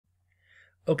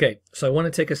Okay, so I want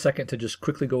to take a second to just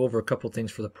quickly go over a couple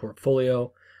things for the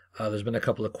portfolio. There's been a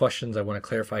couple of questions. I want to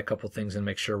clarify a couple things and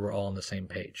make sure we're all on the same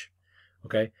page.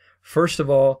 Okay, first of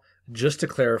all, just to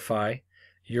clarify,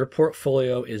 your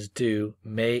portfolio is due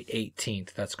May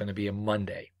 18th. That's going to be a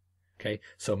Monday. Okay,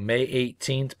 so May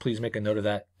 18th, please make a note of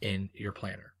that in your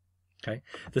planner. Okay,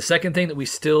 the second thing that we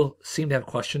still seem to have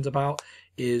questions about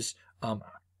is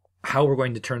how we're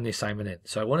going to turn the assignment in.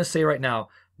 So I want to say right now,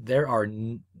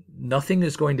 nothing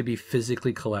is going to be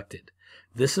physically collected.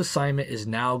 This assignment is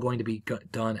now going to be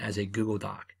done as a Google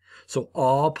Doc. So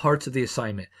all parts of the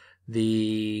assignment,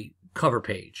 the cover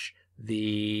page,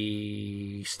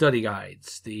 the study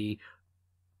guides, the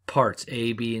parts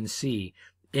A, B, and C,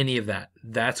 any of that,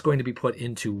 that's going to be put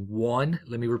into one,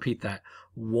 let me repeat that,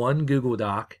 one Google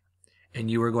Doc, and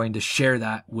you are going to share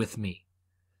that with me.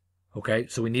 Okay,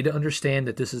 so we need to understand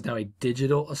that this is now a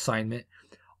digital assignment.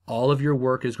 All of your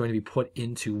work is going to be put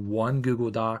into one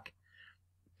Google Doc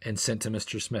and sent to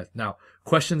Mr. Smith. Now,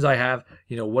 questions I have,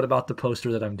 what about the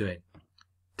poster that I'm doing?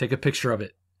 Take a picture of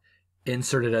it.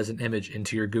 Insert it as an image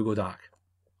into your Google Doc.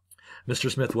 Mr.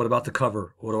 Smith, what about the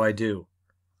cover? What do I do?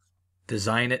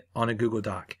 Design it on a Google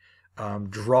Doc.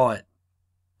 Draw it.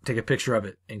 Take a picture of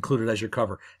it. Include it as your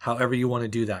cover. However you want to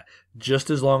do that. Just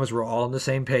as long as we're all on the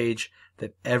same page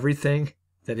that everything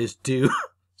that is due,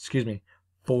 excuse me,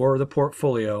 for the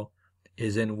portfolio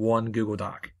is in one Google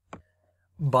Doc.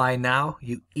 By now,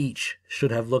 you each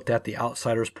should have looked at the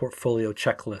Outsiders Portfolio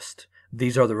Checklist.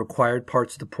 These are the required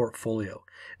parts of the portfolio.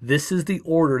 This is the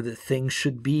order that things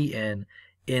should be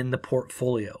in the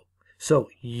portfolio. So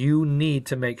you need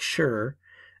to make sure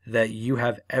that you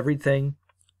have everything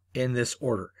in this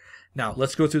order. Now,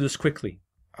 let's go through this quickly.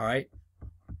 All right.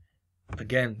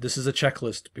 Again, this is a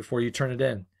checklist before you turn it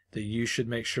in that you should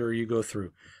make sure you go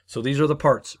through. So these are the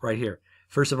parts right here.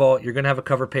 First of all, you're going to have a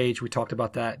cover page. We talked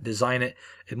about that. Design it.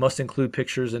 It must include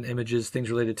pictures and images, things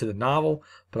related to the novel,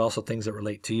 but also things that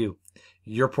relate to you.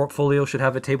 Your portfolio should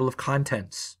have a table of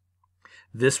contents.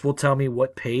 This will tell me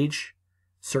what page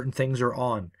certain things are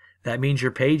on. That means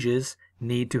your pages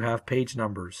need to have page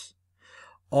numbers.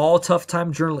 All Tough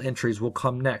Time journal entries will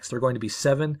come next. They're going to be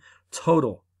 7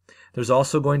 total. There's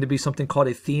also going to be something called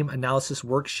a theme analysis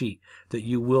worksheet that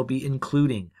you will be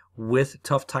including with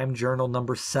Tough Time Journal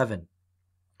number 7.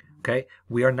 Okay,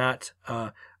 we are not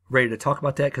ready to talk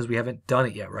about that because we haven't done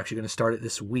it yet. We're actually going to start it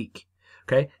this week.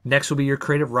 Okay, next will be your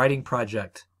creative writing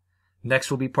project. Next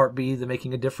will be part B, the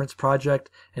Making a Difference project,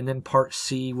 and then part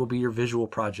C will be your visual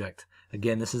project.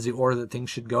 Again, this is the order that things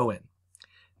should go in.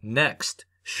 Next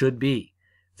should be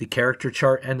the character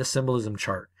chart and the symbolism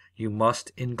chart. You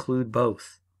must include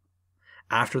both.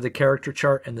 After the character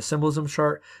chart and the symbolism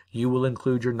chart, you will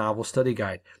include your novel study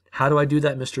guide. How do I do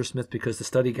that, Mr. Smith? Because the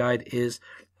study guide is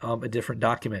a different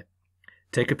document.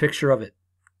 Take a picture of it.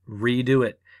 Redo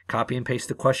it. Copy and paste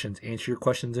the questions. Answer your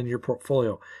questions in your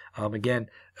portfolio. Again,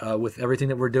 with everything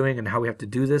that we're doing and how we have to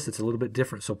do this, it's a little bit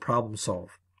different, so problem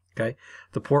solve. Okay?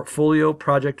 The portfolio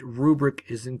project rubric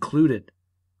is included.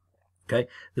 Okay?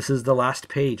 This is the last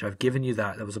page. I've given you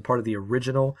that. That was a part of the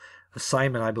original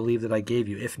assignment, I believe, that I gave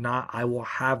you. If not, I will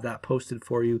have that posted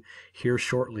for you here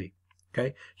shortly.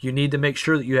 Okay? You need to make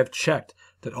sure that you have checked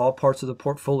that all parts of the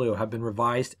portfolio have been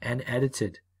revised and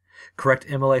edited. Correct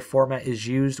MLA format is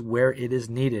used where it is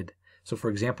needed. So, for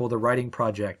example, the writing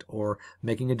project or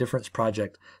Making a Difference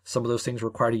project, some of those things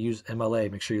require to use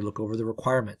MLA. Make sure you look over the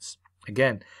requirements.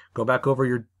 Again, go back over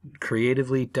your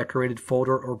creatively decorated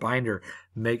folder or binder.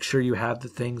 Make sure you have the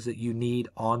things that you need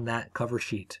on that cover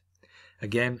sheet.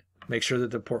 Again, make sure that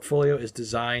the portfolio is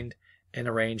designed and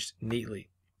arranged neatly.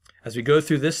 As we go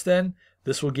through this then,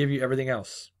 this will give you everything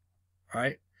else. All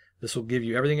right? This will give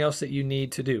you everything else that you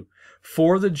need to do.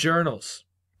 For the journals,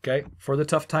 okay, for the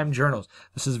Tough Time journals,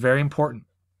 this is very important.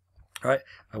 All right?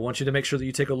 I want you to make sure that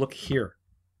you take a look here.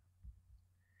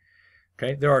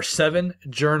 Okay? There are 7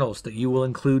 journals that you will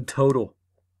include total.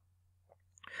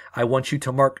 I want you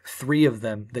to mark 3 of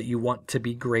them that you want to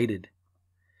be graded.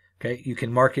 Okay, you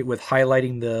can mark it with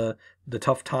highlighting the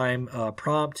Tough Time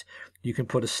prompt. You can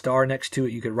put a star next to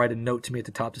it. You could write a note to me at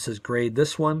the top that says grade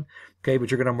this one. Okay, but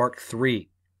you're going to mark 3.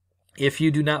 If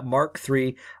you do not mark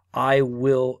 3, I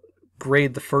will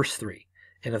grade the first 3.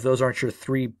 And if those aren't your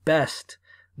 3 best,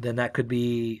 then that could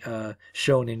be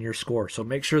shown in your score. So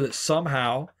make sure that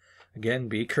somehow, again,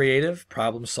 be creative,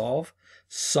 problem solve.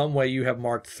 Some way you have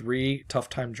marked 3 Tough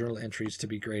Time journal entries to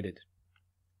be graded.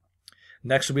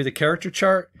 Next will be the character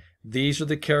chart. These are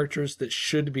the characters that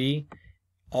should be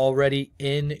already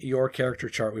in your character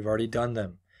chart. We've already done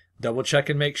them. Double check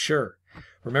and make sure.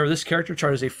 Remember, this character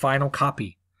chart is a final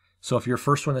copy. So if your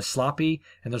first one is sloppy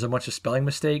and there's a bunch of spelling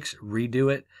mistakes,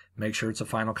 redo it. Make sure it's a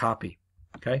final copy.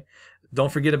 Okay.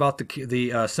 Don't forget about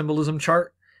the symbolism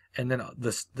chart, and then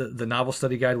the novel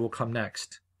study guide will come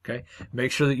next. Okay.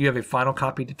 Make sure that you have a final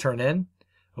copy to turn in.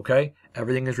 Okay.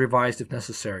 Everything is revised if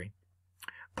necessary.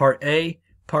 Part A,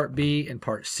 Part B, and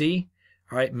Part C.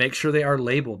 All right. Make sure they are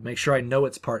labeled. Make sure I know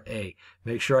it's Part A.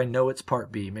 Make sure I know it's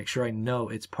Part B. Make sure I know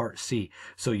it's Part C.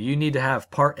 So you need to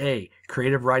have Part A,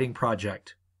 creative writing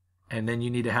project, and then you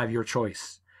need to have your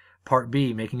choice. Part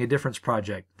B, making a difference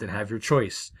project, then have your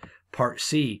choice. Part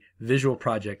C, visual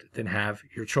project, then have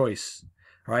your choice.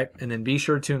 All right. And then be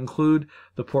sure to include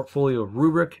the portfolio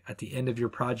rubric at the end of your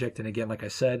project. And again, like I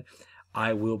said,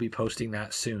 I will be posting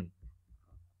that soon.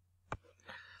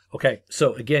 Okay.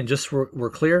 So again, just so we're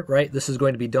clear, right? This is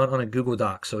going to be done on a Google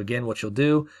Doc. So again, what you'll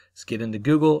do is get into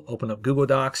Google, open up Google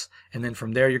Docs, and then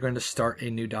from there, you're going to start a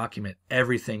new document.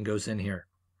 Everything goes in here.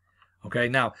 Okay,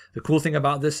 now the cool thing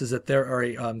about this is that there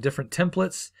are different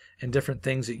templates and different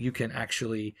things that you can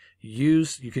actually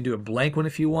use. You can do a blank one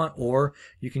if you want, or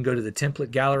you can go to the template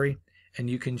gallery and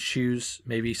you can choose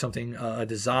maybe something, a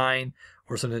design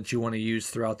or something that you want to use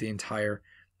throughout the entire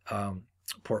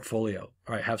portfolio.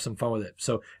 All right, have some fun with it.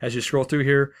 So as you scroll through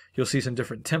here, you'll see some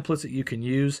different templates that you can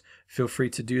use. Feel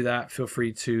free to do that. Feel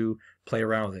free to play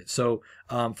around with it. So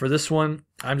for this one,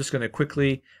 I'm just going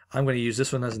to use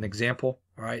this one as an example.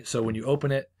 All right, so when you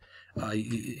open it,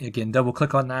 again, double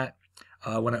click on that.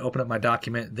 When I open up my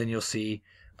document, then you'll see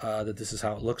that this is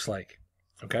how it looks like.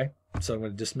 Okay, so I'm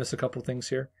going to dismiss a couple things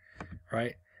here. All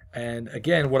right, and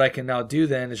again, what I can now do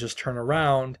then is just turn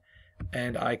around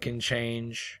and I can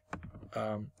change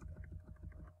the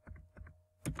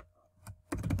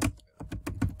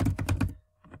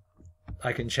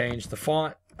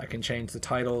font, I can change the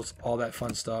titles, all that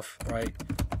fun stuff, right,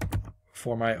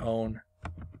 for my own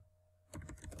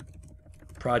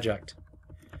project.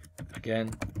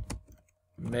 Again,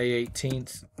 May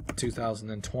 18th,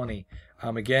 2020.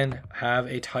 Again, have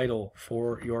a title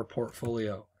for your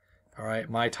portfolio. All right,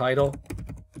 my title,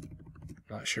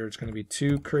 not sure it's going to be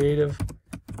too creative,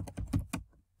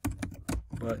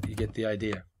 but you get the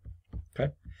idea.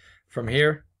 Okay, from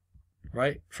here,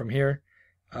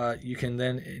 you can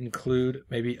then include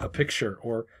maybe a picture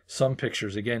or some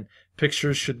pictures. Again,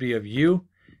 pictures should be of you,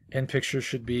 and pictures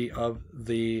should be of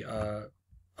the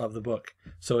book.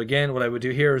 So again, what I would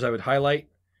do here is I would highlight.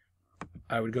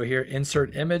 I would go here,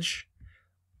 insert image.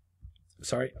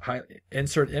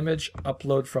 Insert image,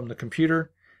 upload from the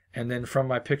computer, and then from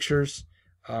my pictures,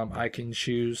 I can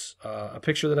choose a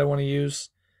picture that I want to use,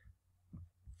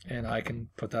 and I can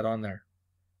put that on there.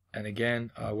 And again,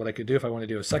 what I could do if I want to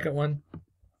do a second one,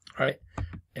 all right,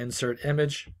 insert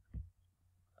image.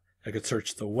 I could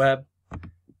search the web,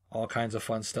 all kinds of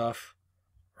fun stuff,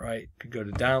 right? Could go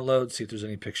to download, see if there's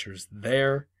any pictures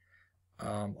there,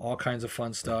 all kinds of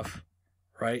fun stuff,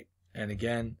 right? And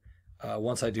again,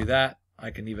 once I do that, I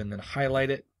can even then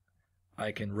highlight it.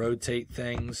 I can rotate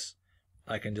things.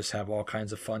 I can just have all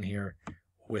kinds of fun here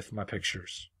with my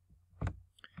pictures.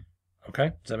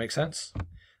 Okay, does that make sense?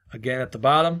 Again, at the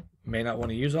bottom, you may not want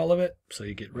to use all of it, so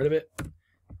you get rid of it,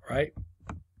 right?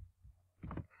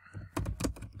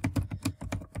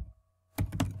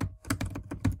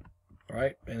 All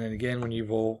right, and then again, when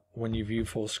you view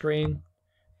full screen,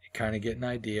 you kind of get an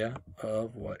idea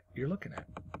of what you're looking at.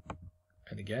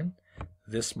 And again,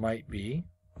 this might be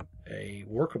a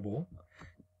workable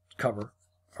cover.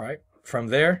 All right, from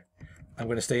there, I'm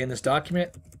going to stay in this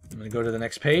document. I'm going to go to the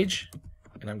next page,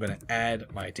 and I'm going to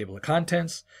add my table of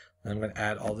contents. And I'm going to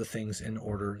add all the things in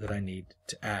order that I need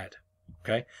to add.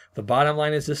 Okay. The bottom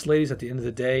line is this, ladies. At the end of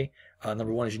the day,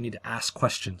 number one is you need to ask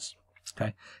questions.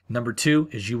 Okay. Number two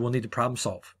is you will need to problem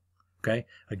solve. Okay.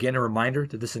 Again, a reminder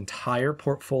that this entire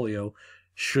portfolio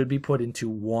should be put into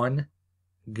one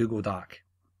Google Doc.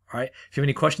 All right. If you have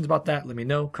any questions about that, let me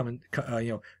know. Come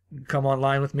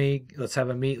online with me. Let's have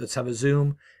a meet. Let's have a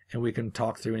Zoom, and we can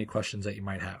talk through any questions that you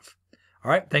might have. All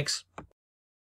right. Thanks.